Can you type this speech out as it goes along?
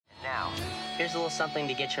Here's a little something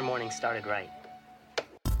to get your morning started right.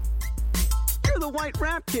 You're the white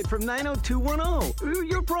rap kid from 90210.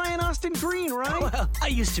 You're Brian Austin Green, right? Well, I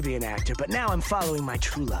used to be an actor, but now I'm following my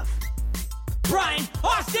true love. Brian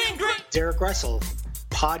Austin Green! Derek Russell,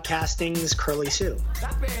 podcasting's Curly Sue.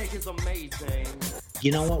 That bag is amazing.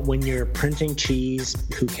 You know what? When you're printing cheese,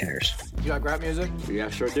 who cares? You like rap music?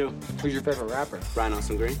 Yeah, sure do. Who's your favorite rapper? Brian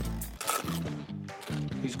Austin Green.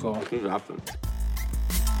 He's cool. He's rapping.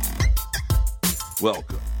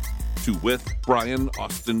 Welcome to With Brian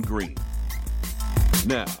Austin Green.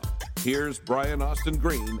 Now, here's Brian Austin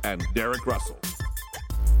Green and Derek Russell.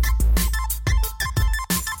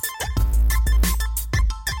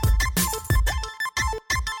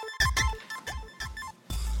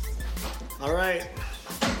 All right,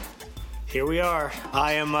 here we are.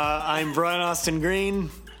 I'm Brian Austin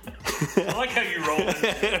Green. I like how you roll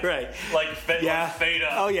it. Right. Like fade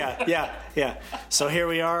up. Oh yeah. So here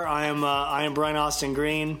we are. I am Brian Austin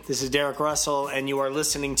Green. This is Derek Russell, and you are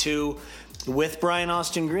listening to With Brian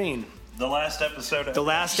Austin Green. The last episode. The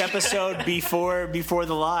last episode before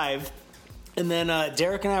the live, and then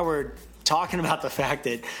Derek and I were talking about the fact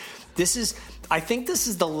that I think this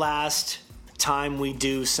is the last time we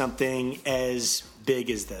do something as big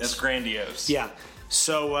as this. It's grandiose. Yeah.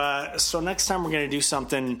 So next time we're going to do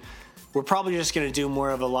something, we're probably just going to do more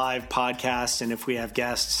of a live podcast, and if we have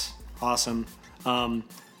guests, awesome. But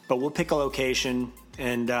we'll pick a location,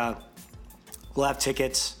 and we'll have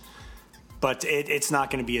tickets. But it's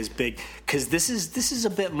not going to be as big because this is a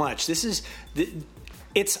bit much.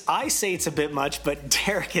 I say it's a bit much, but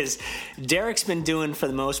Derek's been doing for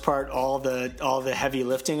the most part all the heavy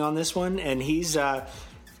lifting on this one, and he's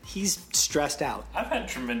stressed out. I've had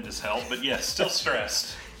tremendous help, but yes, still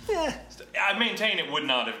stressed. Yeah. I maintain it would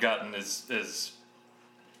not have gotten as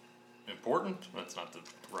important. That's not the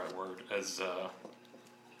right word. As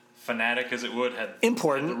fanatic as it would had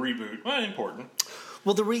important had the reboot. Well, important.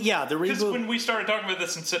 Well, the reboot. Because when we started talking about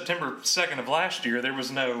this in September 2nd of last year, there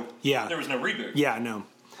was no reboot. Yeah, no.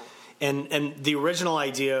 And the original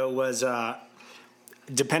idea was,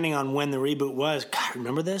 depending on when the reboot was. God,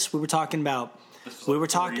 remember this? We were talking about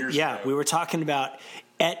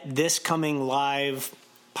at this coming live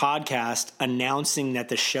podcast announcing that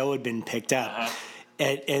the show had been picked up,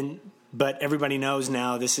 but everybody knows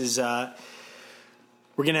now. This is we're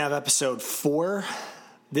gonna have episode 4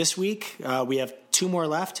 this week. We have 2 more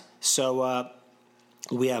left, so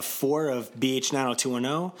we have 4 of BH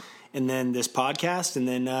 90210, and then this podcast, and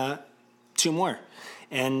then 2 more,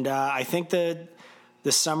 and I think the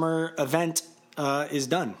summer event is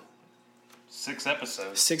done. 6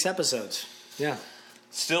 episodes. 6 episodes. Yeah.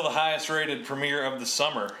 Still the highest rated premiere of the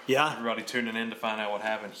summer. Yeah. Everybody tuning in to find out what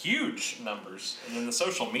happened. Huge numbers. And then the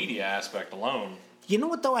social media aspect alone. You know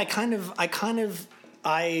what though? I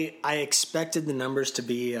expected the numbers to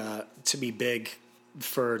be big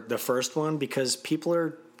for the first one because people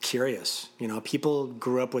are curious. You know, people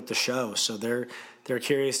grew up with the show, so they're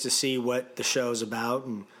curious to see what the show's about,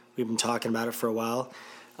 and we've been talking about it for a while.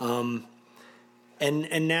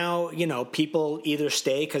 And now, you know, people either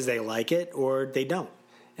stay because they like it or they don't.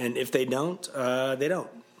 And if they don't, they don't.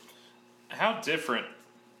 How different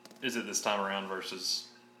is it this time around versus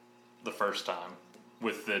the first time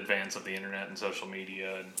with the advance of the internet and social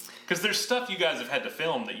media? Because there's stuff you guys have had to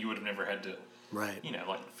film that you would have never had to, right? You know,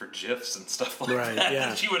 like for GIFs and stuff like right, that, yeah.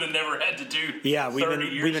 that you would have never had to do. Yeah, we've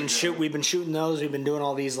been shooting those. We've been doing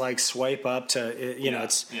all these like swipe up to you know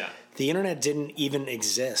it's. Yeah. The internet didn't even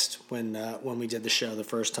exist when we did the show the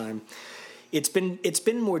first time. It's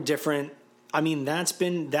been more different. I mean, that's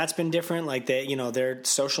been different. Like their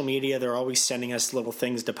social media, they're always sending us little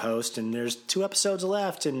things to post, and there's 2 episodes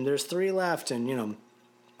left, and there's 3 left, and you know,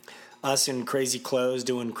 us in crazy clothes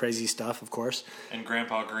doing crazy stuff, of course. And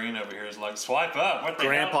Grandpa Green over here is like, swipe up. What the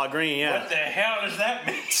Grandpa hell? Green, yeah. What the hell does that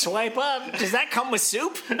mean? Swipe up. Does that come with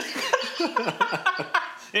soup?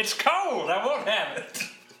 It's cold. I won't have it.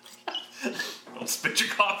 Don't spit your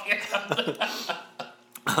coffee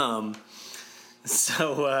out.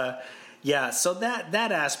 So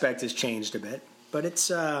that aspect has changed a bit, but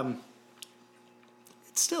it's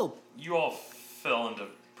still. You all fell into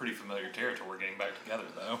pretty familiar territory getting back together,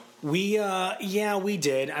 though. We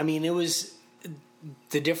did. I mean, it was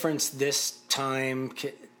the difference this time.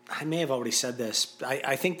 I may have already said this.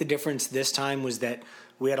 I think the difference this time was that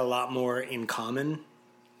we had a lot more in common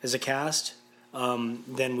as a cast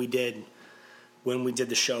than we did when we did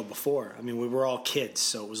the show before. I mean, we were all kids,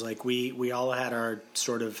 so it was like we all had our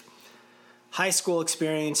sort of high school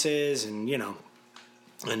experiences, and you know,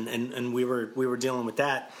 and we were dealing with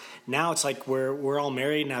that. Now it's like we're all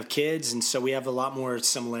married and have kids, and so we have a lot more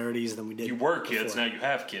similarities than we did. You were kids, before. now you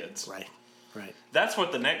have kids. Right. Right. That's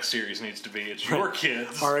what the next series needs to be. It's your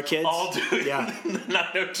kids. Our kids. All doing Yeah.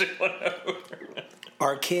 90210.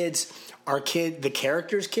 Our kids, the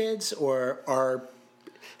characters' kids, or our...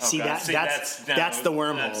 See, God. that's the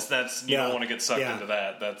wormhole. That's you Yeah. don't want to get sucked Yeah. into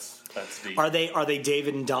that. That's deep. Are they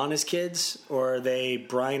David and Donna's kids, or are they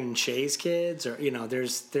Brian and Shay's kids, or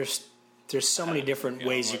there's so many different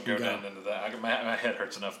ways you can go. down into that. My head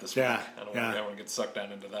hurts enough this week. Yeah, I don't yeah. want to get sucked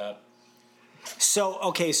down into that.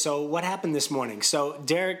 So what happened this morning? So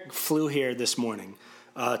Derek flew here this morning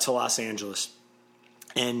to Los Angeles,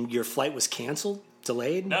 and your flight was canceled,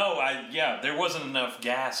 delayed. No, there wasn't enough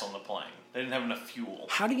gas on the plane. They didn't have enough fuel.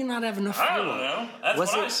 How do you not have enough fuel? I don't know. That's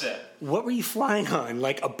what I said. What were you flying on?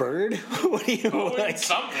 Like a bird? What do you like?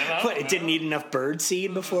 Something. What? It didn't need enough bird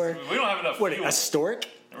seed before. We don't have enough What? fuel. A stork?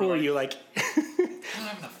 Or were you like? We don't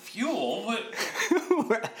have enough fuel.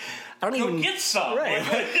 What? I don't Go even get some.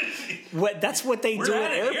 Right. What? That's what they We're do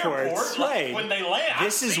at at an airports, airport, like, right? when they land.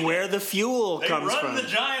 This is where the fuel They comes run from. the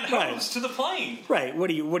giant hose to the plane. Right. What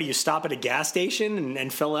do you stop at a gas station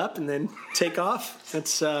and fill up and then take off?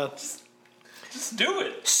 That's Just do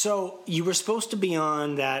it. So you were supposed to be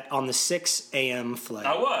on the 6 a.m. flight.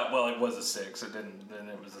 I was. Well, it was a 6. It didn't. Then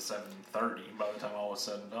it was a 7:30 by the time all was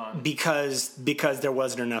said and done. Because there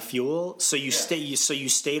wasn't enough fuel, so you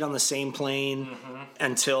stayed on the same plane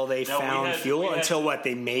until they found fuel.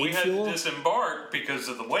 They made we fuel. had to disembark because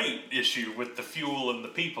of the weight issue with the fuel and the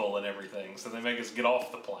people and everything. So they make us get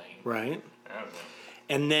off the plane. Right. I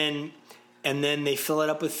don't know. And then they fill it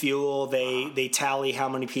up with fuel. They tally how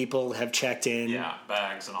many people have checked in. Yeah,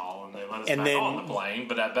 bags and all, and they let us And back then- on the plane.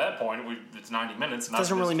 But at that point, it's 90 minutes. It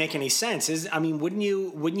doesn't really make any sense. Wouldn't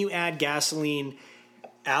you add gasoline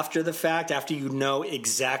after the fact, after you know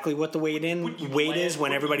exactly what the weight is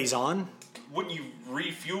when everybody's on? Wouldn't you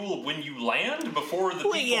refuel when you land before the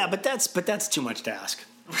Well, people? yeah, but that's too much to ask.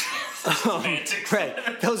 Semantics.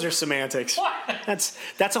 Right, those are semantics. What? That's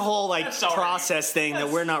a whole That's already- process thing that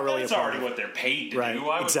we're not really a That's part already of. what they're paid to Right, do.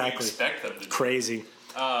 Why would exactly. we expect them to do? Crazy.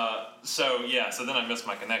 So then I missed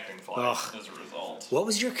my connecting flight Ugh. as a result. What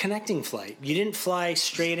was your connecting flight? You didn't fly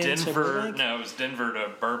straight into Denver. Burbank? No, it was Denver to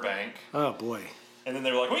Burbank. Oh boy. And then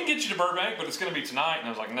they were like, "We can get you to Burbank, but it's going to be tonight." And I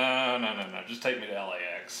was like, "No, just take me to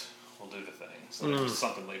LAX. We'll do the thing." So there was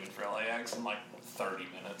something leaving for LAX in like 30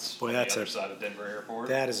 minutes. Boy, on that's the other side of Denver Airport.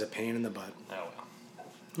 That is a pain in the butt. Oh well,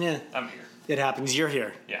 Yeah, I'm here. it happens. You're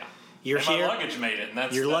here. Yeah, You're and here. My luggage made it,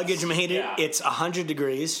 and Your luggage made it. Yeah, It's 100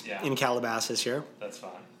 degrees Yeah. in Calabasas here that's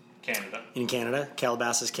fine. Canada in Canada.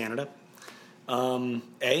 Calabasas, Canada. sounds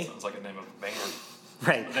like a name of a band.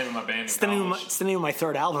 Right. The name of my band. It's the name of my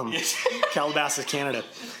third album. Yes. Calabasas, Canada.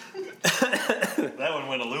 That one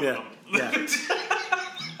went aluminum. Yeah.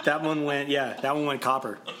 That one went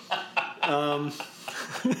copper.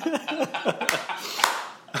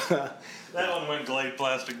 That one went Glade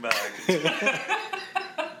plastic bag.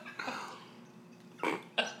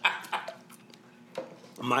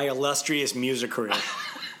 My illustrious music career.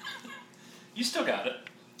 You still got it.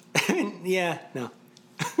 Yeah, no.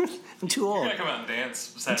 I'm too You're old. gonna come out and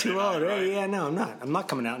dance I'm Saturday too old. night, right? Yeah, no, I'm not. I'm not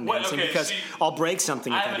coming out and Well, dancing okay, because see, I'll break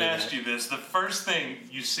something if I I, haven't do asked that. you this. The first thing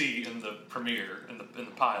you see in the premiere, in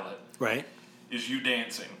the pilot, Right? is you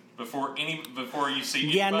dancing before you see.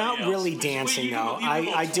 Yeah, anybody not else. really Which- dancing you though. do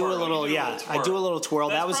I do a twirl, little. you do Yeah, twirl. I do a little twirl.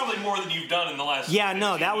 That's That was probably more than you've done in the last. Yeah,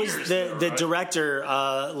 no, 15 that was years, the though, right?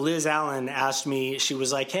 director, Liz Allen, asked me. She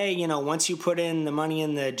was like, "Hey, once you put in the money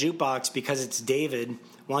in the jukebox because it's David,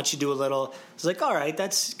 why don't you do a little?" I was like, "All right,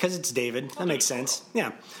 that's because it's David. That makes sense."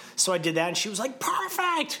 Yeah, so I did that, and she was like,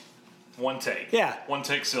 "Perfect." One take. Yeah. One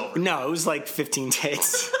take silver. No, it was like 15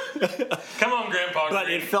 takes, Come on, Grandpa. but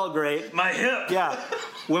Green. it felt great. My hip. Yeah,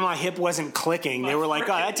 when my hip wasn't clicking, they were like, "Oh,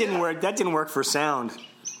 that didn't work. That didn't work for sound.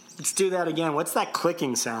 Let's do that again. What's that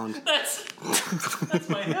clicking sound?" That's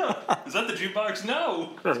my hip. Is that the jukebox?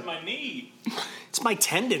 No, it's my knee. It's my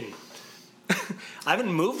tendon. I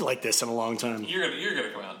haven't moved like this in a long time. You're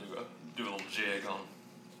gonna come out and do a little jig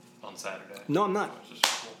on Saturday. No, I'm not. Just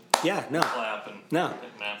Yeah, no. clap and No,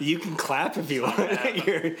 you can clap if you want.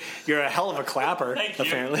 You're a hell of a clapper, Thank you.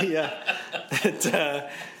 apparently. Yeah,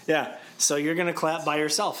 yeah. So you're gonna clap by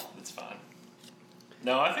yourself. It's fine.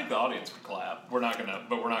 No, I think the audience would clap. We're not gonna.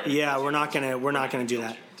 Yeah, we're not gonna do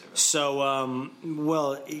that. So,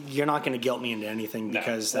 well, you're not gonna guilt me into anything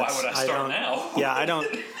because Why that's, would I start don't, now? Yeah,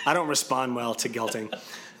 I don't respond well to guilting.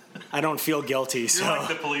 I don't feel guilty. You're So like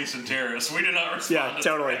the police and terrorists. We do not respond. yeah, to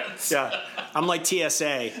totally. threats. Yeah, I'm like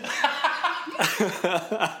TSA.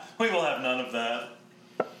 We will have none of that.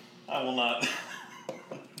 I will not.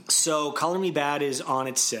 So, Color Me Bad is on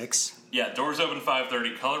at 6. Yeah, doors open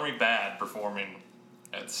 5:30. Color Me Bad performing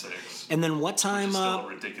at 6. And then what Which time? is still a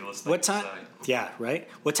ridiculous thing What to time? say. Yeah, right.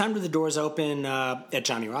 What time do the doors open at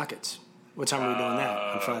Johnny Rockets? What time are we doing that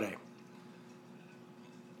on Friday?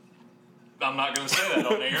 I'm not going to say that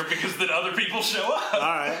on air because then other people show up. All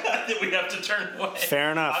right. that we have to turn away.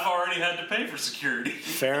 Fair enough. I've already had to pay for security.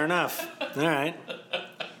 Fair enough. All right.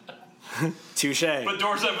 Touche. But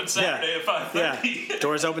doors open Saturday at 5:30. Yeah.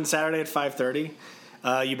 Doors open Saturday at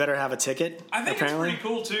 5:30. You better have a ticket. I think apparently. it's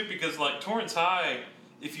pretty cool too because like Torrance High,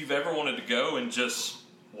 if you've ever wanted to go and just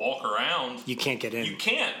walk around, You can't get in. you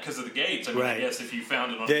can't because of the gates. I mean, Right. I guess if you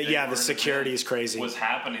found it on a day Yeah, where the an security event is crazy. was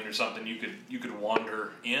happening or something, you could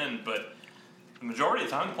wander in, but the majority of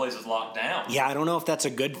the time the place is locked down. Yeah, I don't know if that's a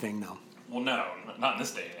good thing though. Well, no, not in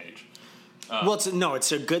this day and age. Well,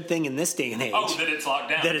 it's a good thing in this day and age. Oh, that it's locked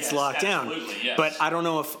down. that it's Yes, locked down. Absolutely, yes. But I don't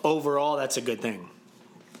know if overall that's a good thing.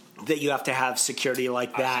 That you have to have security like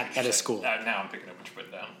I see that what at you're a saying. school. Now I'm picking up what you're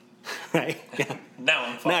putting down. Right? Yeah. Now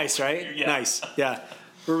I'm following. Nice, right? Yeah. Nice. Yeah.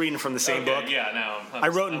 We're reading from the same Okay, book. Yeah, now I'm I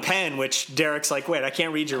wrote in I'm pen, which Derek's like, wait, I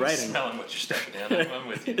can't read your I'm writing. smelling what you're stepping in. I'm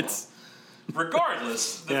with you now.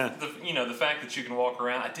 Regardless, the fact that you can walk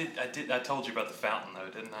around. I told you about the fountain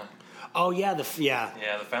though, didn't I? Oh, yeah.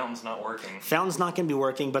 Yeah, the fountain's not working. Fountain's not going to be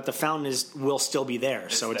working, but the fountain will still be there.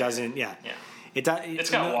 It's So it there. doesn't, yeah. Yeah. It's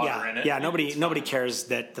got water yeah, in it. Yeah, It's nobody fine. cares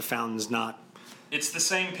that the fountain's not. It's the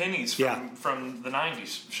same pennies Yeah. from the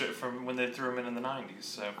 90s, from when they threw them in the 90s.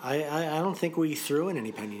 So I don't think we threw in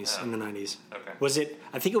any pennies in the 90s. Okay. Was it?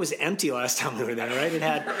 I think it was empty last time we were there, right?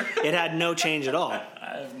 It had no change at all.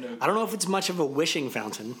 I have no. I don't know if it's much of a wishing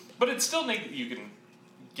fountain. But it's still neat that you can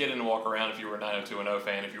get in and walk around if you were a 90210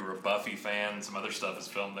 fan, if you were a Buffy fan, some other stuff is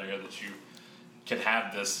filmed there that you can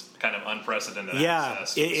have this kind of unprecedented Yeah,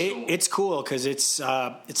 access to the school. it's cool because it's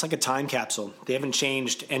like a time capsule. They haven't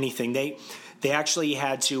changed anything. They actually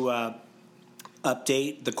had to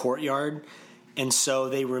update the courtyard, and so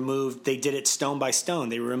they did it stone by stone.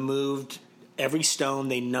 They removed every stone,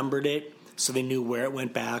 they numbered it so they knew where it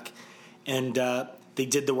went back, and they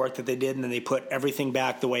did the work that they did, and then they put everything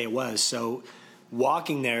back the way it was. So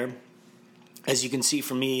walking there, as you can see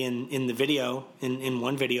from me in the video, in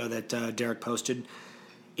one video that Derek posted,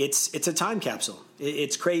 it's a time capsule.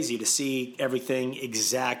 It's crazy to see everything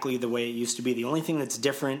exactly the way it used to be. The only thing that's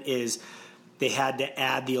different is they had to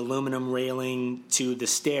add the aluminum railing to the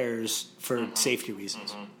stairs for safety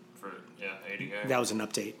reasons. For ADA. That was an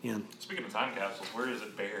update. Yeah. Speaking of time capsules, where is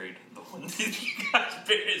it buried? The one that you guys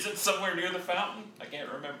buried? Is it somewhere near the fountain? I can't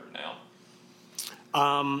remember now.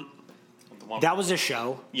 The one That was a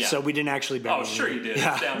show, Yeah. so we didn't actually bury Oh, it. sure you did.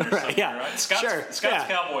 Yeah. It's down there Right, somewhere, yeah. right? Scott's Sure, yeah.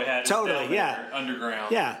 cowboy hat is Totally, down yeah. there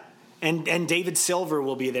underground. Yeah. And David Silver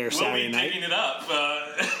will be there We'll Saturday be night. digging it up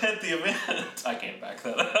at the event. I can't back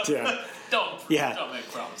that up. Yeah. Don't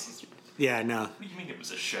make promises. Yeah, no. What do you mean it was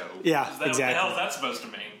a show? Yeah, What the exactly. hell is that supposed to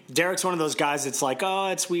mean? Derek's one of those guys that's like,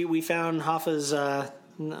 oh, we found Hoffa's, Hoffa's.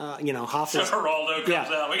 Geraldo comes Yeah,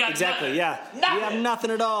 out. We got exactly. nothing. Yeah, Nothing. we have nothing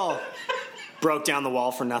at all. Broke down the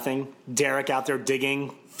wall for nothing. Derek out there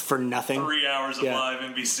digging for nothing. 3 hours of Yeah. live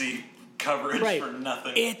NBC coverage Right. for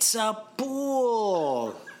nothing. It's a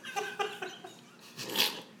pool.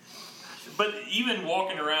 But even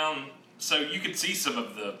walking around, so you could see some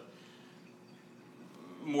of the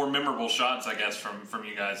more memorable shots, I guess, from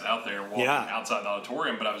you guys out there walking Yeah. outside the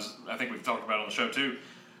auditorium. But I think we've talked about it on the show too.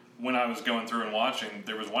 When I was going through and watching,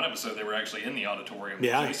 there was one episode they were actually in the auditorium.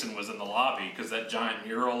 Yeah. Jason was in the lobby because that giant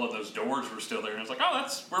mural of those doors were still there, and I was like, "Oh,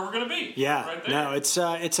 that's where we're going to be." Yeah, right there. no, it's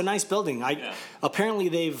a nice building. Yeah. Apparently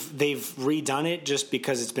they've redone it just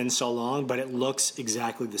because it's been so long, but it looks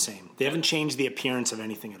exactly the same. They haven't changed the appearance of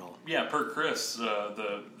anything at all. Yeah, per Chris,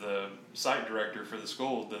 the site director for the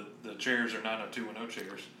school, the chairs are 90210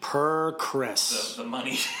 chairs. Per Chris, The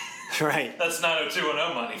money, right? that's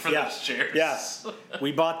 90210 money for Yeah, those chairs. yeah.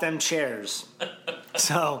 We bought them chairs,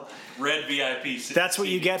 so Red VIP. that's what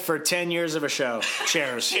you get for 10 years of a show.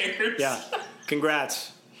 Chairs. Chairs. Yeah.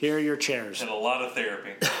 Congrats. Here are your chairs. And a lot of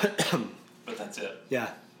therapy. But that's it. Yeah.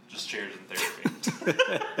 Just chairs and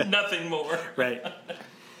therapy. Nothing more. Right.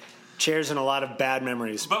 Chairs and a lot of bad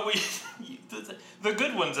memories. But the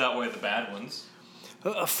good ones outweigh the bad ones.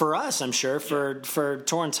 For us, I'm sure. For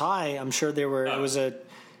Torrance High, I'm sure there were. It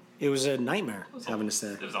was a nightmare having to stay.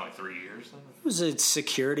 It was only 3 years. It was a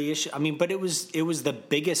security issue. I mean, but it was the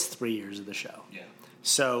biggest 3 years of the show. Yeah.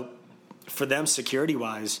 So for them, security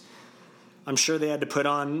wise, I'm sure they had to put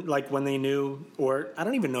on like when they knew, or I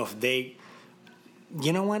don't even know if they.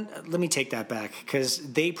 You know what? Let me take that back because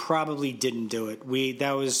they probably didn't do it.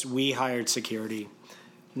 We hired security,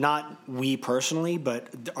 not we personally, but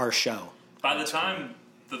our show. By the time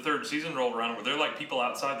the third season rolled around, were there like people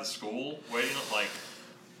outside the school waiting? Like,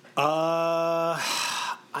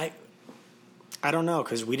 I don't know,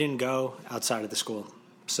 because we didn't go outside of the school,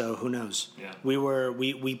 so who knows? Yeah.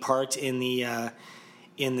 We parked in the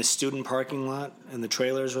student parking lot, and the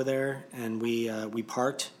trailers were there, and we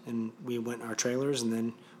parked and we went in our trailers, and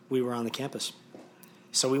then we were on the campus.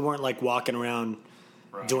 So we weren't like walking around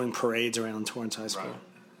doing parades around Torrance High School. Right.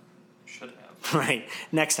 Should have. Right.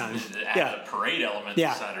 Next time. Add a parade element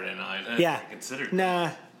to Saturday night. I hadn't considered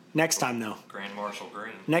that. Next time though. Grand Marshal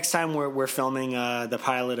Green. Next time we're filming the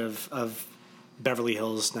pilot of Beverly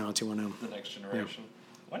Hills 90210. The Next Generation.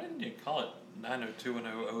 Why didn't you call it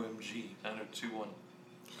 90210 OMG?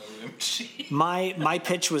 90210 OMG. My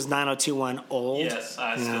pitch was 9021 old. Yes,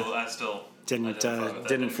 I still didn't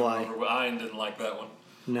fly. I didn't like that one.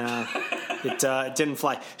 No, it didn't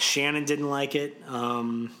fly. Shannon didn't like it.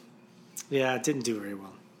 It didn't do very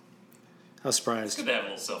well. I was surprised. It's good to have a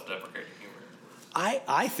little self-deprecating humor.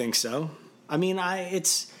 I think so. I mean,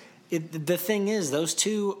 the thing is, those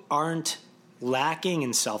two aren't lacking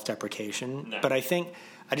in self-deprecation, No. but I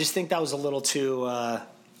just think that was a little too On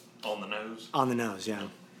the nose. on the nose. Yeah,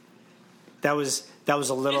 that was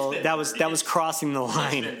a little that was crossing the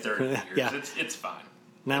line. It's been 30 years. Yeah, It's fine.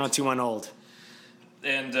 90210 old.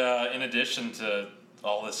 And in addition to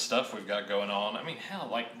all this stuff we've got going on, I mean, hell,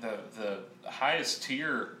 like the highest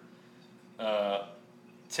tier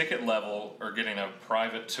ticket level are getting a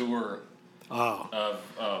private tour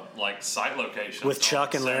of like site locations With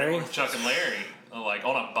Chuck and Larry? With Chuck and Larry, like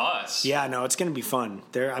on a bus. Yeah, no, it's going to be fun.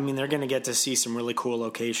 They're going to get to see some really cool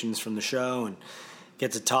locations from the show and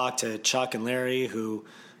get to talk to Chuck and Larry, who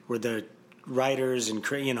were the writers and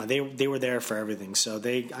they were there for everything. So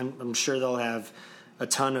I'm sure they'll have a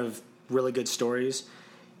ton of really good stories.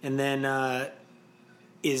 And then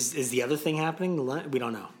is the other thing happening? We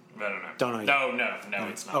don't know. I Don't know. No,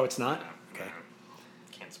 it's not. Oh, it's not? No, Okay. no.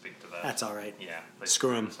 Can't speak to that. That's all right. Yeah. They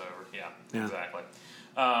Screw 'em. us over. Yeah, Yeah. exactly.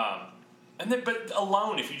 And then, but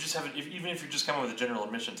alone, if you just have, even if you're just coming with a general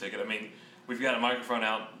admission ticket, I mean, we've got a microphone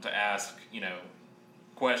out to ask,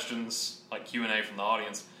 questions like Q&A from the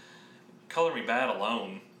audience. Color Me Bad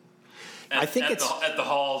alone. I think at the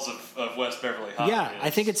halls of West Beverly High. Yeah,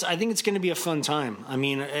 I think it's going to be a fun time. I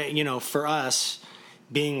mean, for us,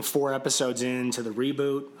 being 4 episodes into the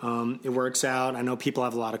reboot, it works out. I know people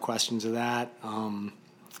have a lot of questions of that. I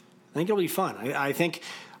think it'll be fun. I think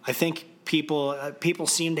people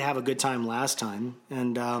seem to have a good time last time,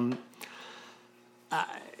 and I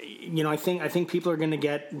think people are going to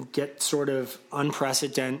get sort of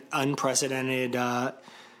unprecedented.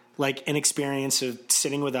 Like an experience of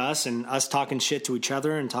sitting with us and us talking shit to each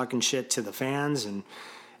other and talking shit to the fans and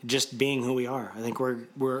just being who we are. I think we're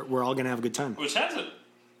all going to have a good time. Which hasn't.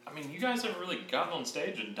 I mean, you guys haven't really gotten on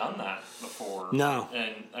stage and done that before. No.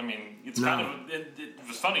 And I mean, it's kind of it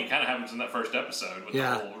was funny. It kind of happens in that first episode with the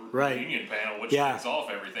whole reunion panel, which kicks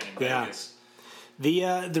off everything in Vegas.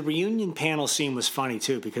 The reunion panel scene was funny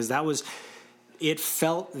too, because it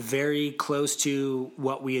felt very close to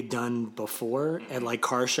what we had done before at like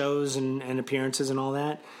car shows and appearances and all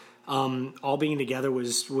that. All being together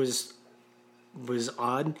was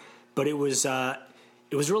odd, but it was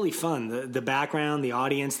really fun. The background, the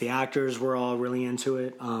audience, the actors were all really into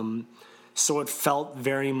it. So it felt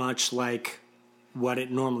very much like what it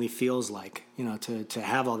normally feels like, to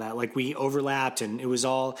have all that. Like we overlapped, and it was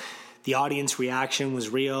all the audience reaction was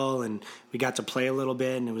real, and we got to play a little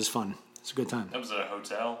bit, and it was fun. It's a good time. That was at a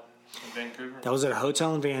hotel in Vancouver? That was at a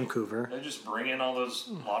hotel in Vancouver. They just bring in all those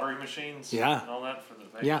lottery machines and all that for the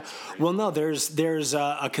Vegas? Yeah. Well, no, there's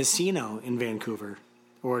a casino in Vancouver,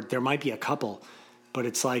 or there might be a couple, but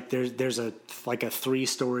it's like there's a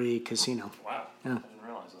 3-story casino. Wow. Yeah. I didn't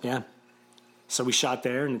realize that. Yeah. So we shot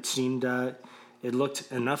there, and it seemed it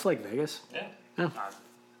looked enough like Vegas. Yeah.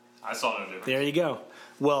 I saw no difference. There you go.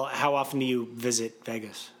 Well, how often do you visit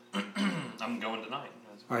Vegas? I'm going tonight.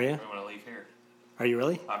 Are you? When I leave here. Are you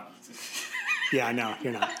really? Yeah, no,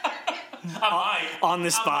 you're not. I might. On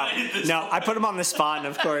the spot. No, I put him on the spot, and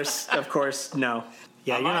of course, no.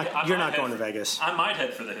 Yeah, you're not going to Vegas. I might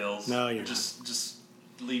head for the hills. No, you're just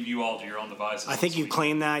leave you all to your own devices. I think you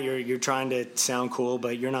claim that you're trying to sound cool,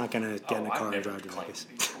 but you're not going to get in a car and drive to claimed Vegas.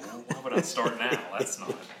 to be cool. Why would I start now? That's not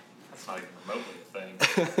even remotely a thing.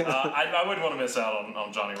 I wouldn't want to miss out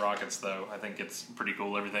on Johnny Rockets, though. I think it's pretty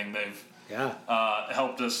cool, everything they've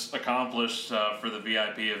helped us accomplish for the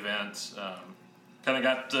VIP event. Kind of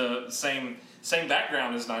got the same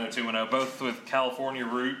background as 90210, both with California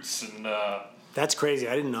roots, and that's crazy.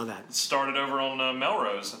 I didn't know that. Started over on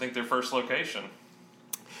Melrose, I think their first location.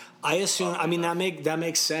 I assume. I mean, that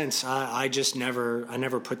makes sense. I just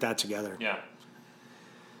never put that together. Yeah.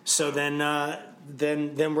 So then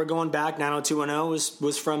then we're going back. 90210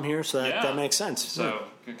 was from here, so that makes sense. So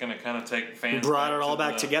we're going to kind of take fans. We brought it all to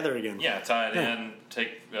back together again. Yeah, tie it in.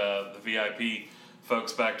 Take the VIP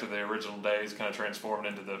folks back to the original days. Kind of transform it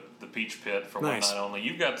into the Peach Pit for one night only.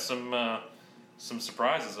 You've got some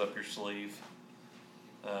surprises up your sleeve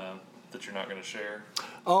that you're not going to share.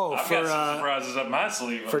 Oh, I've got some surprises up my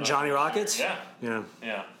sleeve for Johnny Rockets. Yeah.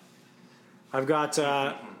 I've got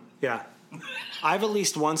I have at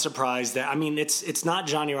least one surprise that it's not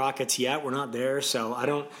Johnny Rockets yet. We're not there, so I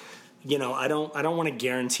don't want to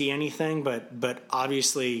guarantee anything, but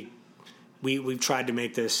obviously we've tried to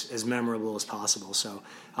make this as memorable as possible. So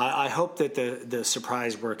I hope that the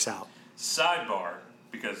surprise works out. Sidebar,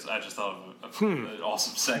 because I just thought of an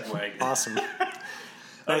awesome segue. Awesome.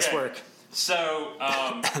 Nice work. So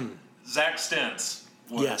Zach Stentz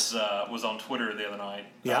was on Twitter the other night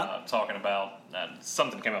talking about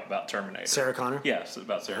something came up about Terminator. Sarah Connor? Yes,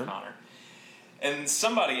 about Sarah Connor. And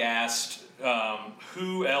somebody asked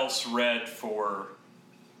who else read for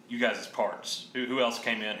you guys' parts? Who else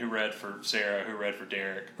came in? Who read for Sarah? Who read for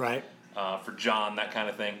Derek? Right. For John, that kind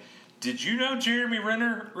of thing. Did you know Jeremy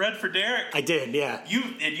Renner read for Derek? I did, yeah. You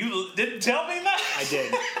didn't tell me that? I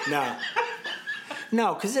did.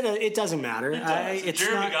 No, because it doesn't matter.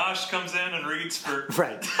 Jeremy Gosh comes in and reads for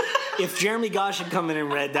right. If Jeremy Gosh had come in and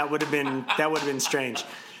read, that would have been strange.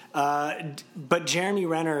 But Jeremy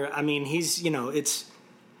Renner, he's it's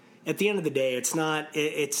at the end of the day, it's not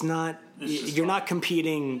you're not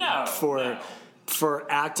competing for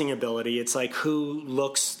acting ability. It's like who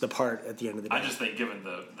looks the part at the end of the day. I just think given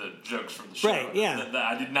the jokes from the show, right? Yeah,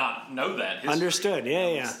 I did not know that. History. Understood.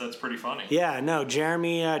 Yeah. That's pretty funny. Yeah, no.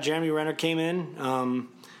 Jeremy Renner came in.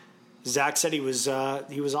 Zach said he was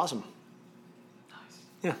awesome. Nice.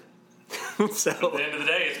 Yeah. So at the end of the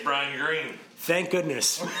day, it's Brian Green. Thank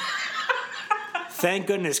goodness. Thank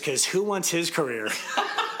goodness, because who wants his career?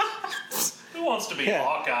 Who wants to be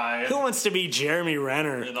Hawkeye? Who wants to be Jeremy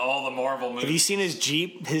Renner? In all the Marvel movies. Have you seen his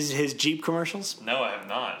Jeep Jeep commercials? No, I have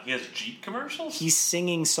not. He has Jeep commercials? He's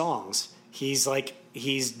singing songs. He's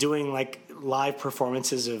doing live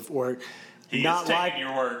performances He not is taking live.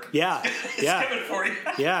 Your work. Yeah. He's coming for you.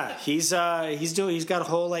 Yeah. He's got a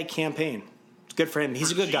whole campaign. It's good for him.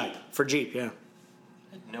 He's a good guy for Jeep, yeah.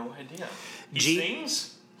 I had no idea. He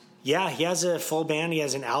sings? Yeah, he has a full band. He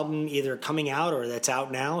has an album either coming out or that's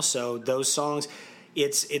out now. So those songs,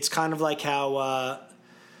 it's kind of like how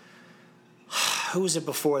who was it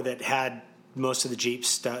before that had most of the Jeep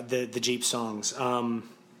the Jeep songs?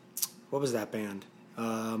 What was that band?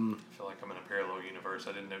 I feel like I'm in a parallel universe.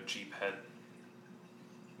 I didn't know Jeep had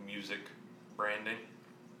music branding.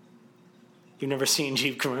 You've never seen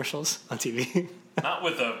Jeep commercials on TV? Not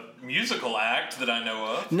with a musical act that I know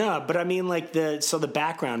of. No, but the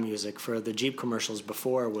background music for the Jeep commercials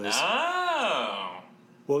before was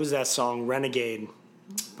what was that song? Renegade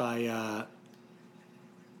by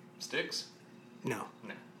Styx? No.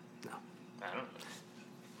 I don't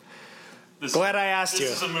know. Glad I asked you.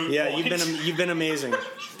 This is a moot yeah, point. you've been amazing.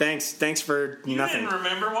 Thanks for you nothing. You didn't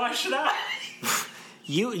remember. Why should I?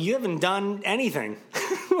 You haven't done anything.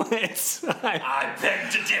 I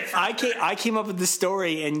beg to differ. I came up with the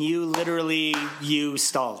story, and you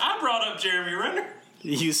stalled. I brought up Jeremy Renner.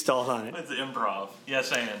 You stalled on it. It's improv.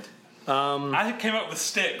 Yes, and. I came up with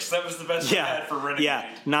Styx. That was the best we had for Renegade. Yeah,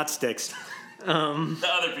 not Styx. The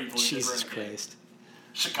other people. Jesus Christ.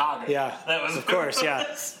 Chicago. Yeah, that was of course. Yeah,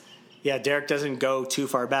 yeah. Derek doesn't go too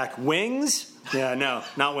far back. Wings? Yeah, no,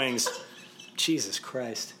 not Wings. Jesus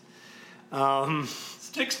Christ.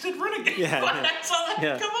 Styx did Renegade. Yeah, that's all I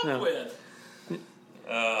could come up with.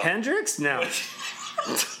 Hendrix? No.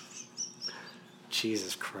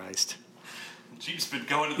 Jesus Christ. Jeep's been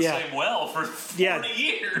going to the same well for 40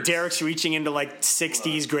 years. Derek's reaching into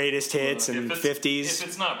 60s greatest hits and 50s. If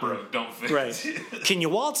it's not broke, don't fix it. Right. Can you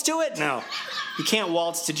waltz to it? No. You can't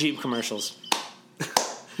waltz to Jeep commercials.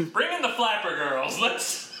 Bring in the Flapper Girls.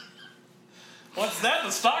 What's that?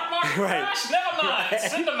 The stock market crash? Never mind. Right.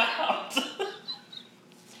 Send them out.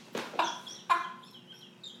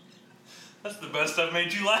 That's the best I've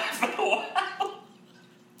made you laugh in a while.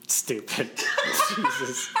 Stupid.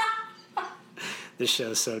 Jesus. This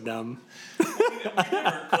show's so dumb. We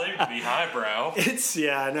never claimed to be highbrow.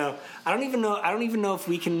 I know. I don't even know if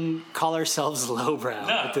we can call ourselves lowbrow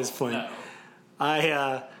at this point. No.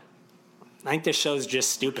 I think this show's just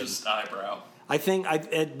stupid. Just eyebrow. I think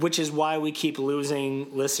which is why we keep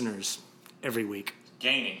losing listeners every week.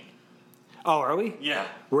 Gaining. Oh, are we? Yeah.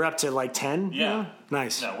 We're up to 10? Yeah. Now?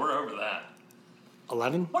 Nice. No, we're over that.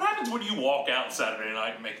 11? What happens when you walk out Saturday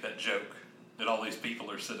night and make that joke that all these people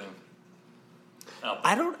are sitting? out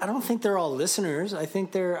there. I don't think they're all listeners. I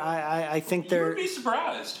think I think You they're. would be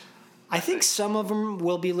surprised. I think some of them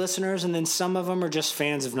will be listeners, and then some of them are just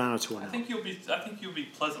fans of 90210. I think you'll be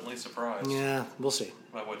pleasantly surprised Yeah, we'll see.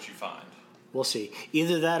 by what you find. We'll see.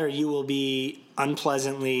 Either that, or you will be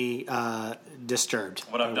unpleasantly disturbed.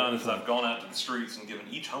 What I've done is I've gone out to the streets and given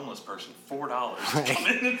each homeless person $4 Right. to come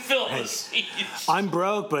in and fill the seats. I'm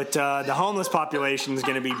broke, but the homeless population is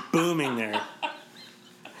going to be booming there.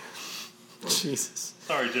 Jesus.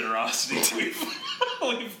 Sorry, generosity.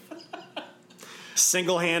 We've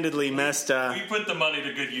Single-handedly messed. we put the money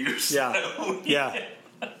to good use. Yeah. So, Yeah.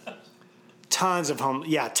 Tons of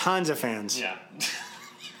tons of fans. Yeah.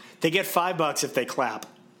 They get $5 if they clap.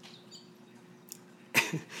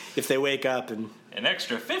 If they wake up and An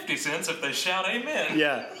extra 50 cents if they shout amen.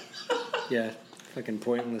 yeah, fucking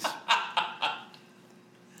pointless.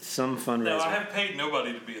 Some fundraiser. No, I have paid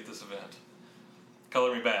nobody to be at this event.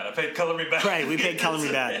 Color Me Bad. I paid Color Me Bad. Right, we paid Color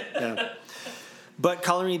Me Bad. Yeah. But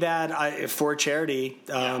Color Me Bad for charity,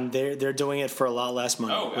 they're doing it for a lot less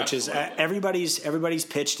money, Oh, which absolutely. is everybody's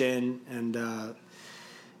pitched in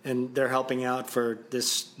and they're helping out for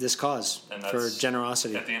this cause And for that's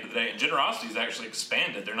generosity. At the end of the day, and generosity is actually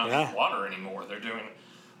expanded. They're not Yeah. doing water anymore. They're doing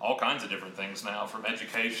all kinds of different things now, from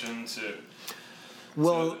education to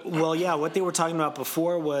Well, yeah. What they were talking about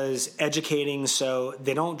before was educating. So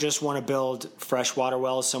they don't just want to build fresh water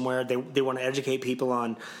wells somewhere. They want to educate people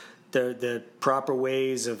on the proper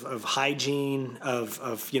ways of hygiene, of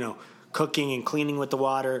cooking and cleaning with the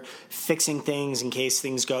water, fixing things in case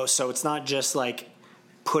things go. So it's not just like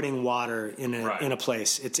putting water in a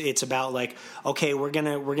place. It's about like, okay, we're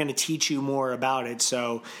gonna teach you more about it.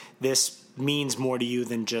 So this means more to you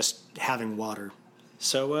than just having water.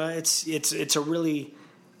 So it's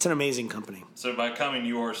an amazing company. So by coming,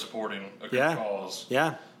 you are supporting a good Yeah. cause.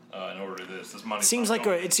 Yeah. In order to this money. It seems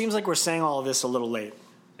like we're saying all of this a little late.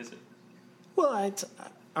 Is it? Well,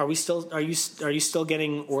 are you still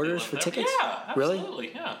getting orders for tickets? Yeah, Really?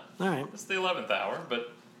 absolutely. Yeah. All right. It's the 11th hour,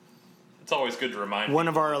 but it's always good to remind One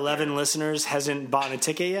of people our that 11 listeners hasn't bought a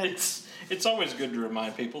ticket yet. It's always good to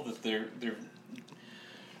remind people that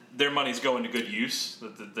their money's going to good use.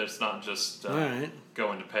 That that's not just right.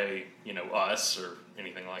 going to pay us or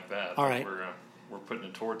anything like that. All That right. We're putting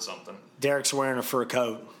it towards something. Derek's wearing a fur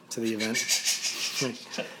coat to the event.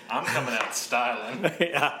 I'm coming out styling.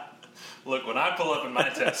 Yeah. Look, when I pull up in my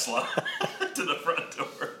Tesla to the front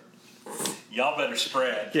door, y'all better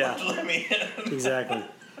spread. Yeah. Let me in. Exactly.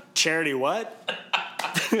 Charity what?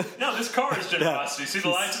 No, this car is generosity. See the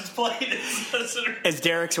license plate? As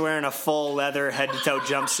Derek's wearing a full leather head-to-toe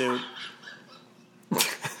jumpsuit.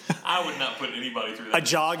 I would not put anybody through A that.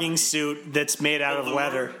 jogging suit that's made out of Velour.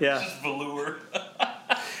 leather. Yeah. Just velour.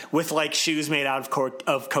 With like shoes made out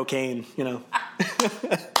of cocaine,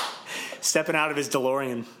 Stepping out of his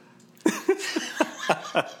DeLorean.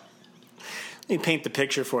 Let me paint the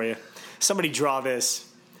picture for you. Somebody draw this.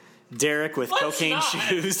 Derek with cocaine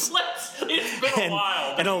shoes It's been a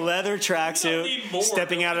while. and a leather need tracksuit more.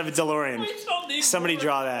 stepping out of a DeLorean. Please don't need Somebody more.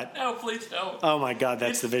 draw that. No, please don't. Oh my God,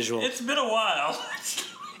 that's the visual. It's been a while.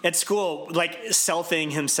 At school, like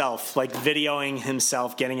selfing himself, like videoing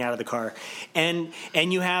himself getting out of the car, and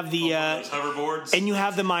you have the Those hoverboards. and you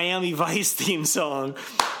have the Miami Vice theme song,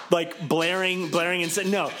 like blaring, and saying,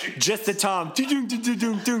 no, just the tom. As soon as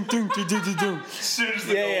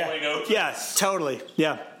the goalie opens, Yeah, totally.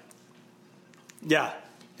 Yeah.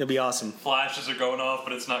 It'll be awesome. flashes are going off,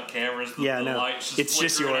 but it's not cameras. The, Yeah, the no, lights it's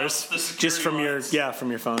just flickering out, yours, the security just from lights from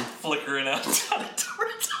your phone. flickering out.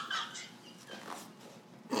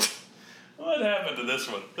 What happened to this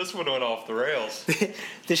one? This one went off the rails.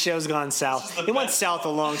 This show's gone south. This is the It went best south a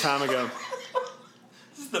long time ago.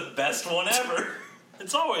 This is the best one ever.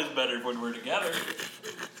 It's always better when we're together.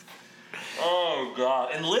 Oh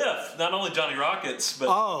God! And Lyft, not only Johnny Rockets, but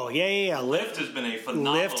Oh yeah. Lyft has been a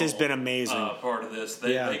phenomenal. Lyft has been amazing. Part of this.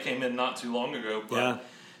 They came in not too long ago, but Yeah.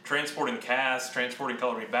 transporting cast, transporting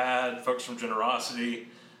Color Me Bad, folks from Generosity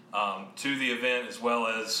to the event, as well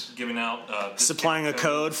as giving out Supplying a discount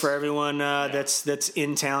code codes. for everyone that's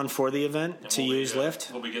in town for the event And to we'll be, use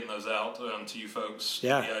Lyft. We'll be getting those out to you folks,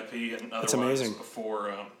 Yeah. VIP and otherwise That's amazing. before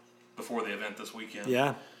the event this weekend.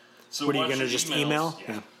 Yeah. So What are you watch going to your just emails. email?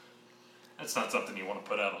 Yeah. That's not something you want to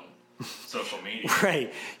put out on social media.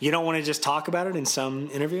 Right. You don't want to just talk about it in some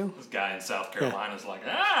interview? This guy in South Carolina is like,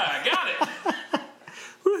 I got it.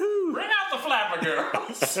 Woohoo! Bring out the flapper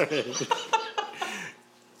girls.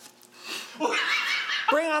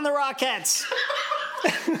 Bring on the Rockettes!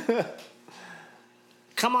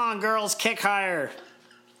 Come on, girls, kick higher.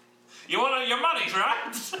 You want your money's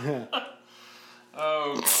right?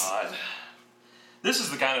 Oh God. This is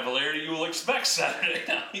the kind of hilarity you will expect Saturday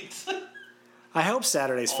night. I hope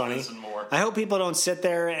Saturday's All funny. this and more. I hope people don't sit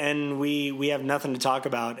there and we have nothing to talk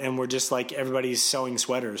about and we're just like everybody's sewing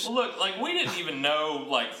sweaters. Well, look, like we didn't even know,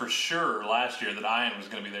 like for sure last year that Ian was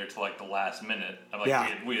going to be there till like the last minute. Like Yeah.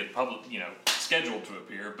 we had scheduled to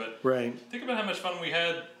appear, but Right. think about how much fun we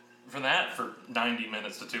had from that for 90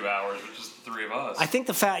 minutes to 2 hours, which is the three of us. I think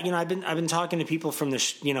the fact, I've been talking to people from the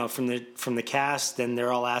from the cast, and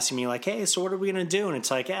they're all asking me like, "Hey, so what are we gonna do?" And it's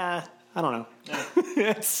like, I don't know.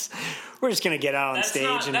 Yeah. We're just gonna get out on that's stage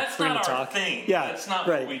not, and that's we're not gonna our talk. thing. Yeah, that's not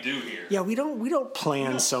right. what we do here. Yeah, we don't plan We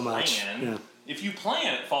don't so much. plan. Yeah. If you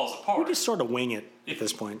plan, it falls apart. We just sort of wing it at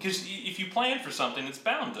this point. Because if you plan for something, it's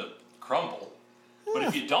bound to crumble. But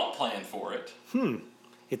if you don't plan for it,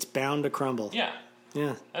 It's bound to crumble. yeah,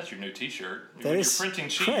 Yeah. that's your new T-shirt. That when is you're printing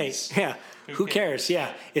cheese. great. Yeah. Who cares?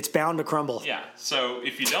 Yeah. It's bound to crumble. Yeah. So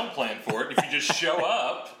if you don't plan for it, if you just show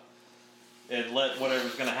up and let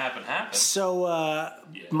whatever's going to happen happen. So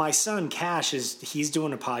my son Cash he's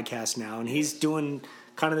doing a podcast now, and he's doing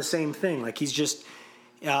kind of the same thing. Like he's just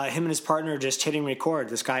him and his partner just hitting record.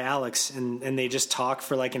 This guy Alex, and they just talk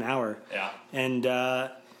for like an hour. Yeah. And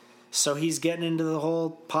so he's getting into the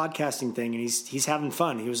whole podcasting thing, and he's having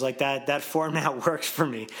fun. He was like, that format works for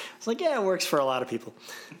me. I was like, yeah, it works for a lot of people.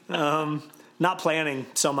 Not planning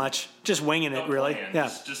so much, just winging it, Don't really. plan.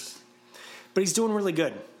 Yeah. Just But he's doing really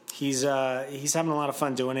good. He's having a lot of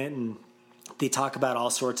fun doing it, and they talk about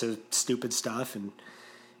all sorts of stupid stuff, and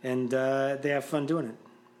they have fun doing it.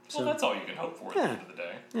 So well, that's all you can hope for at the end of the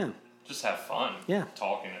day. yeah, Just have fun. Yeah.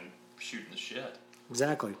 Talking and shooting the shit.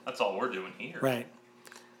 exactly. That's all we're doing here. Right.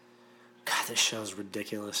 God, this show's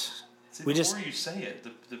ridiculous. See, We the just- more you say it,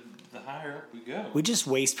 the higher up we go. We just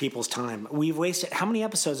waste people's time. We've wasted. How many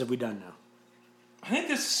episodes have we done now? I think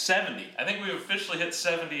this is 70. I think we've officially hit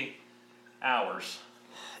 70 hours.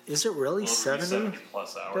 Is it really Well, 70? 70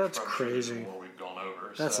 plus hours. That's Probably should be crazy. More we've gone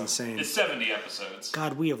over. That's so insane. It's 70 episodes.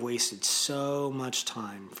 God, we have wasted so much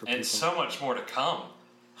time for And people. so much more to come.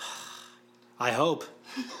 I hope.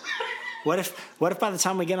 What if by the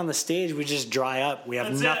time we get on the stage we just dry up? We have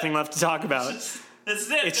That's nothing it. left to talk about. That's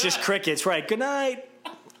it. It's just crickets, right? Good night.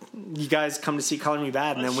 You guys come to see Color Me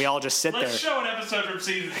Bad, and then we all just sit Let's there. show an episode from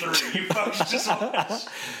season 3. You folks just watch.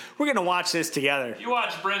 We're gonna watch this together. You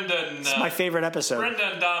watch Brenda and It's my favorite episode. Brenda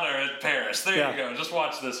and Donna are at Paris. There Yeah. you go. Just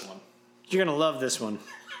watch this one. You're gonna love this one.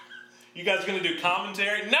 You guys gonna do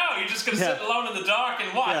commentary? No, you're just gonna Yeah. sit alone in the dark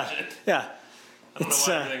and watch Yeah, it. yeah. I don't It's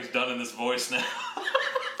know why everything's done in this voice now.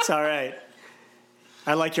 it's all right.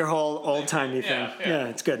 I like your whole old timey Yeah, thing. yeah.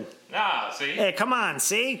 It's good. See? Hey, come on,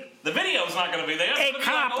 see? The video's not gonna be there. Hey, It's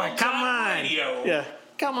gonna be like Copper, come old-time on. radio. Yeah,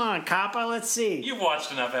 come on, Copper. Let's see. You've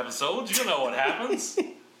watched enough episodes. You know what happens.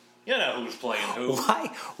 You know who's playing who.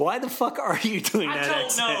 Why the fuck are you doing I that? don't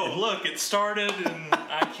accent? know. Look, it started and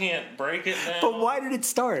I can't break it now. But why did it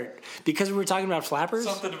start? Because we were talking about flappers?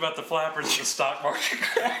 Something about the flappers and the stock market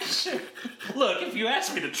crash. Look, if you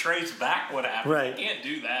ask me to trace back what happened, Right. I can't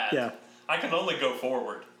do that. Yeah. I can only go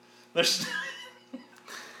forward. There's,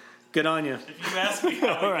 Good on you. if you ask me how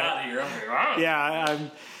we All right. got here, I'm like, I don't know. Yeah,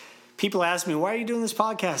 people ask me, why are you doing this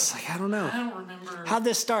podcast? Like, I don't know. I don't remember. How'd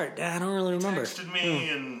this start? I don't really remember. Texted me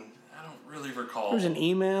and I don't really recall. There was an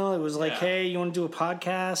email. It was like, Yeah. hey, you want to do a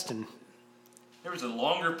podcast? And There was a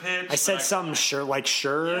longer pitch. I said but something sure.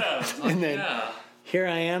 Yeah, it was like, and then yeah. here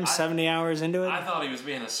I am, 70 hours into it. I thought he was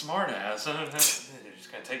being a smartass. He was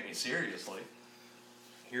going to take me seriously.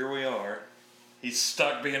 Here we are. He's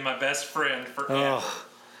stuck being my best friend forever. Oh,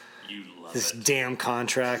 You love this it. damn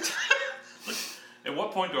contract. At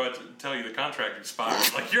what point do I tell you the contract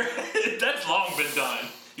expires? Like, that's long been done.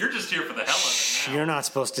 You're just here for the hell of it now. You're not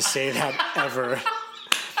supposed to say that ever.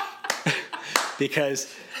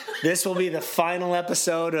 Because this will be the final epised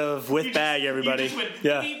of With You Bag, everybody. You just went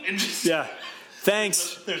Yeah. beep and just, Yeah.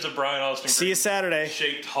 Thanks. There's a Brian Austin See you Saturday.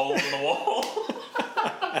 shaped hole in the wall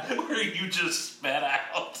where you just spat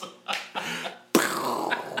out.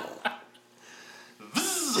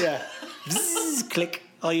 Yeah. Bzzz, click.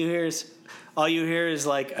 All you hear is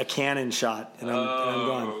like a cannon shot, and I'm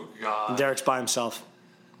gone. Oh, God. And Derek's by himself.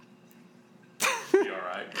 Be all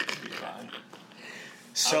right. Be fine.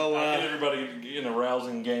 So, I get everybody in a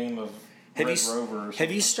rousing game of have Red you Rover or have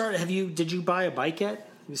something. you started? Did you buy a bike yet?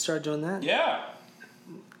 You started doing that? Yeah.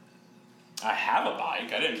 I have a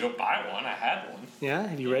bike. I didn't go buy one. I had one. Yeah.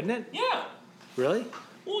 Have you ridden it? Yeah. Really?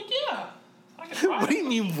 Well, yeah. I can ride. What do you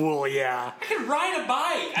mean? Well, yeah. I can ride a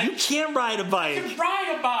bike. You can't ride a I bike. can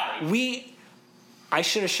ride a bike. I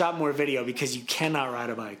should have shot more video because you cannot ride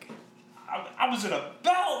a bike. I was in a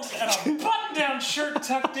belt and a button-down shirt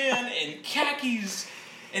tucked in and khakis,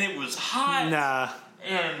 and it was hot. Nah.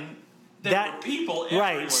 And There were people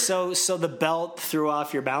everywhere. right. So the belt threw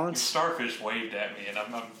off your balance. Starfish waved at me, and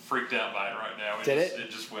I'm freaked out by it right now. Did it?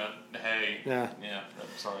 It just went, hey. Yeah. Yeah.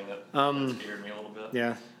 I'm sorry that scared me a little bit.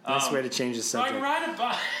 Yeah, nice way to change the So I subject. ride a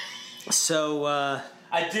bike. So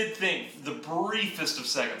I did think the briefest of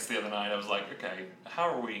seconds the other night. I was like, okay, how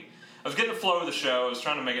are we? I was getting the flow of the show. I was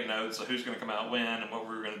trying to make a note of who's going to come out when and what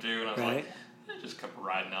we were going to do, and I was like, just come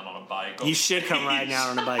riding out on a bike. you should come riding out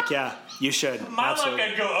on a bike. Yeah, you should. My Absolutely.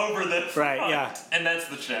 luck, I'd go over the front, Right, yeah. and that's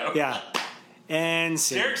the show. Yeah, and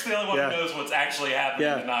see. Derek's the only one Yeah. who knows what's actually happening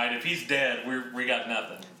Yeah. tonight. If he's dead, we got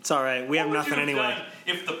nothing. It's all right. We have What would nothing you have anyway. done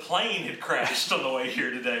if the plane had crashed on the way here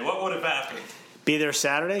today? What would have happened? Be there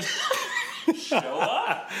Saturday. Show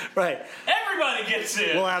up. Right. Everybody gets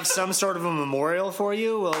in. We'll have some sort of a memorial for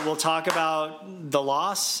you. We'll talk about the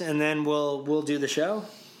loss, and then we'll do the show.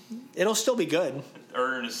 It'll still be good,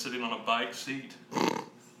 Ern is sitting on a bike seat.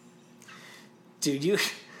 dude.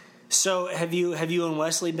 So have you and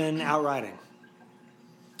Wesley been out riding?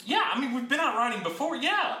 Yeah, I mean, we've been out riding before.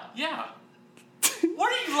 Yeah.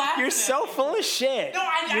 What are you laughing You're at? so full of shit. No,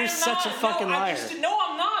 I You're am such not. a fucking no, liar. No,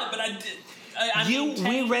 I'm not. But I did. We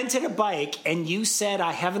maintain- rented a bike, and you said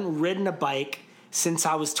I haven't ridden a bike since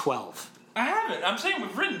I was 12. I haven't. I'm saying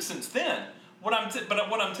we've ridden since then. What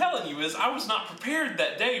I'm telling you is I was not prepared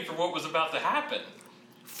that day for what was about to happen.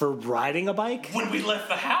 For riding a bike? When we left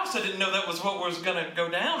the house, I didn't know that was what was going to go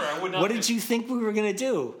down, or I would not. What did you think we were gonna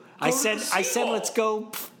do? I to said the Seawall. let's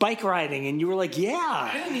go bike riding, and you were like, I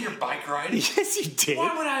yeah. didn't hear bike riding. Yes, you did.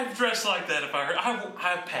 Why would I have dressed like that if I heard?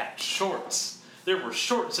 I packed shorts. There were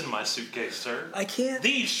shorts in my suitcase, sir. I can't.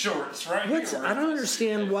 These shorts right What's, here. I don't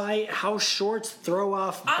understand how shorts throw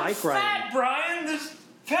off I'm bike fat, riding. Brian. There's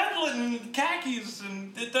pedaling and khakis,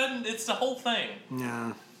 and it doesn't. It's the whole thing.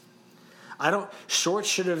 No. I don't. Shorts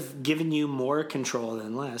should have given you more control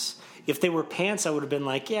than less. If they were pants, I would have been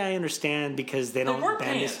like, yeah, I understand because they They don't were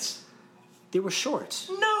bend as- pants. They were shorts.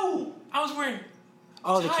 No, I was wearing.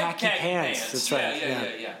 Oh, the tight khaki pants. That's right.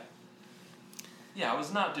 Yeah. Yeah, I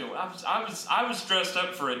was not doing. I was dressed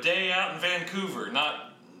up for a day out in Vancouver,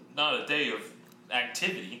 not a day of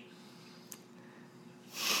activity.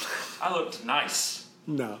 I looked nice.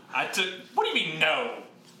 No. I took. What do you mean no?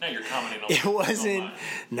 Now you're commenting on. It wasn't. on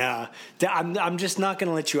No. I'm just not going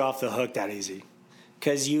to let you off the hook that easy.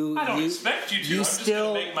 Because I don't expect you to. I'm just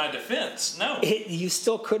still, going to make my defense. No. you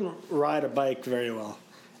still couldn't ride a bike very well.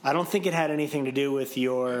 I don't think it had anything to do with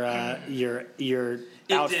your It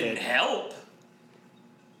outfit. didn't help.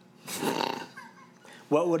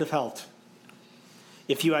 What would have helped?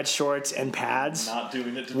 If you had shorts and pads, Not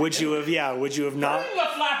doing it. would you have? Yeah, would you have not? Bring the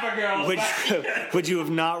flapper girls back. Would you have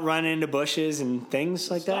not run into bushes and things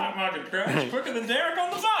like Stock that? market crash quicker than Derek on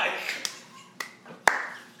the bike.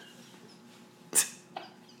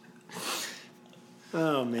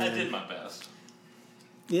 Oh man, I did my best.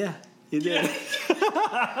 Yeah, you did.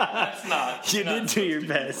 That's not. You you're not did do your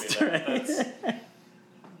supposed to best, give me that. right? That's-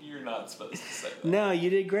 You're not supposed to say that. No, you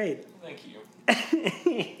did great. Thank you.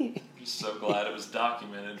 I'm just so glad it was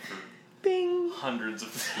documented for Bing. hundreds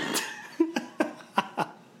of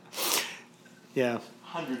Yeah,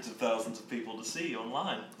 hundreds of thousands of people to see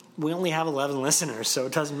online. we only have 11 listeners, so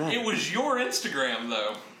it doesn't matter. It was your Instagram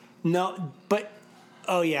though. No, but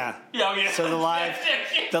oh yeah. Yeah, yeah. So the live,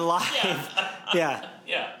 yeah,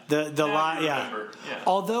 Yeah. the Now live, you yeah. remember. Yeah.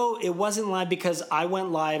 Although it wasn't live because I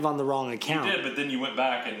went live on the wrong You account. did, but then you went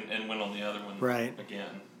back and went on the other one Right.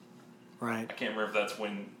 again. Right. I can't remember if that's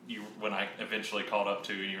when I eventually called up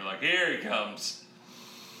to you and you were like, here he comes.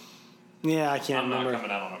 Yeah, I can't I'm not remember.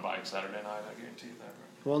 coming out on a bike Saturday night, I guarantee you that.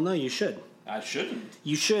 Well, no, you should. I shouldn't.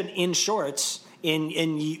 You should in shorts in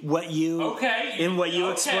what you Okay. in what you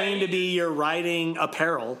Okay. explain to be your riding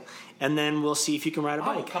apparel, and then we'll see if you can ride a I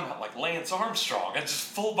will bike come out like Lance Armstrong. It's just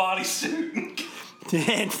full body suit.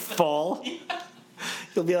 and fall.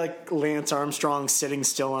 You'll be like Lance Armstrong sitting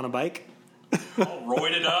still on a bike. All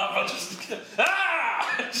roided up. I'll just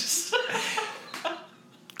just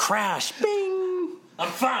Crash, bing. I'm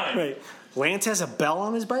fine. Right. Lance has a bell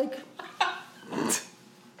on his bike.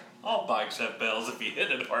 All bikes have bells if you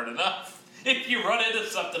hit it hard enough. If you run into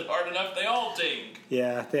something hard enough, they all ding.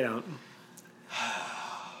 Yeah, they don't.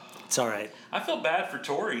 It's all right. I feel bad for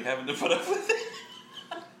Tori having to put up with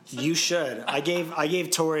it. You should. I gave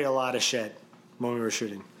Tori a lot of shit when we were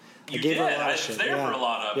shooting. I gave her a lot I of was shit. there yeah. for a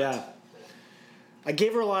lot of it. Yeah. I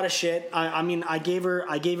gave her a lot of shit. I mean, I gave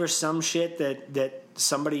her some shit that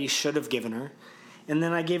somebody should have given her, and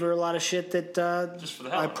then I gave her a lot of shit that Just for the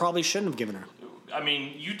hell I of it. probably shouldn't have given her. I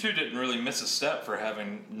mean, you two didn't really miss a step for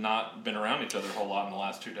having not been around each other a whole lot in the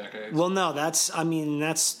last 2 decades. Well, no, that's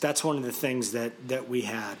one of the things that we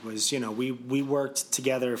had was, we worked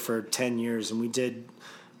together for 10 years, and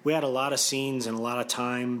we had a lot of scenes and a lot of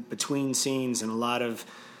time between scenes and a lot of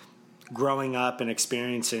growing up and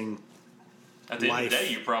experiencing At the life. end of the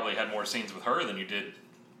day, you probably had more scenes with her than you did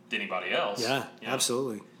anybody else. Yeah,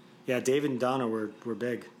 absolutely. Yeah, David and Donna were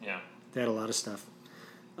big. Yeah. They had a lot of stuff.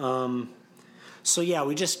 So yeah,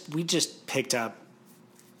 we just picked up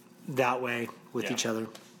that way with Yeah. each other.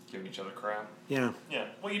 Giving each other crap. Yeah. Yeah.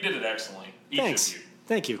 Well, you did it excellently. Each Thanks. of you.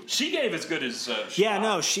 Thank you. She gave as good as she Yeah, got.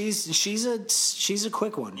 no, she's a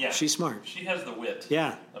quick one. Yeah. She's smart. She has the wit.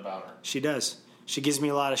 Yeah. About her. She does. She gives me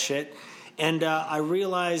a lot of shit, and I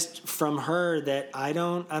realized from her that I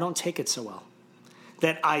don't take it so well.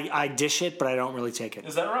 That I dish it, but I don't really take it.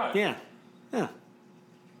 Is that right? Yeah. Yeah.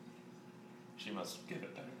 She must give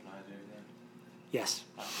it better than I do then. Yes.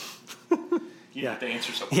 You Yeah. have to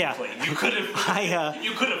answer so Yeah. quickly. You could have.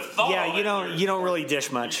 You could have thought. Yeah, you it. don't really dish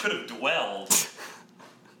You much. could have dwelled.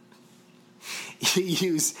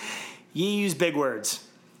 You use big words.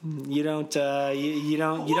 You don't. You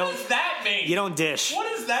don't. You What don't. does that mean? You don't dish. What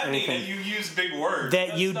does that anything. mean? That you use big words.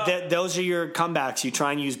 That those are your comebacks. You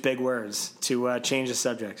try and use big words to change the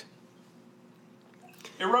subject.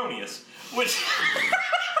 Erroneous. Which.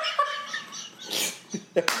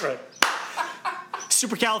 Right.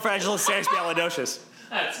 Supercalifragilisticexpialidocious.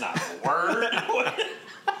 That's not a word.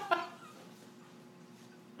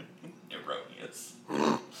 Erroneous.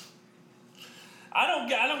 I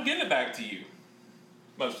don't give it back to you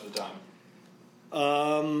most of the time.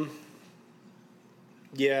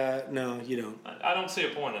 Yeah. No, you don't. I don't see a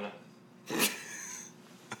point in it.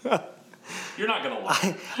 You're not gonna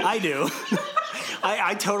lie. I do.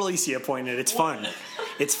 I totally see a point in it. It's fun.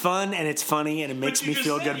 It's fun and it's funny and it makes But you me just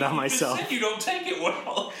feel said good about you myself. Just said you don't take it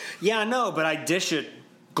well. Yeah, no, but I dish it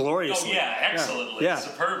gloriously. Oh yeah, excellently, Yeah.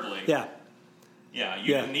 superbly. Yeah. Yeah,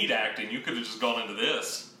 you Yeah. didn't need acting. You could have just gone into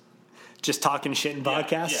this. Just talking shit in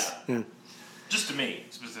podcasts. yeah. Just to me,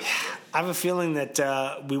 specifically. I have a feeling that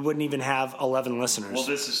we wouldn't even have 11 listeners. Well,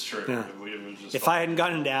 this is true. Yeah. It was just If I hadn't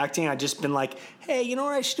gotten into acting, I'd just been like, hey, you know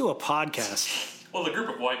what? I should do a podcast. Well, the group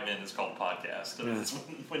of white men is called a podcast. And it's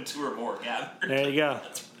when two or more gather. There you go.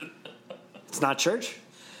 It's not church?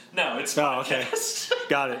 No, it's Oh, okay. podcast.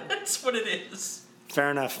 Got it. That's what it is.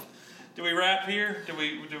 Fair enough. Do we wrap here? Do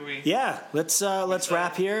we? Yeah, let's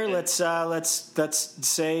wrap here. Let's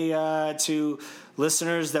say to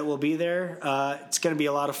listeners that will be there, it's going to be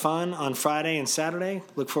a lot of fun on Friday and Saturday.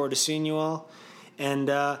 Look forward to seeing you all. And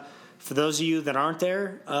for those of you that aren't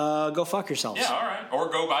there, go fuck yourselves. Yeah, all right. Or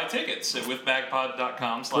go buy tickets at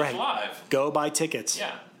withbagpod.com/live. Go buy tickets.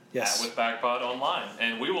 Yeah. Yes. At WithBagPod online.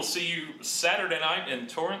 And we will see you Saturday night in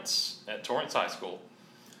Torrance at Torrance High School.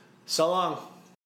 So long.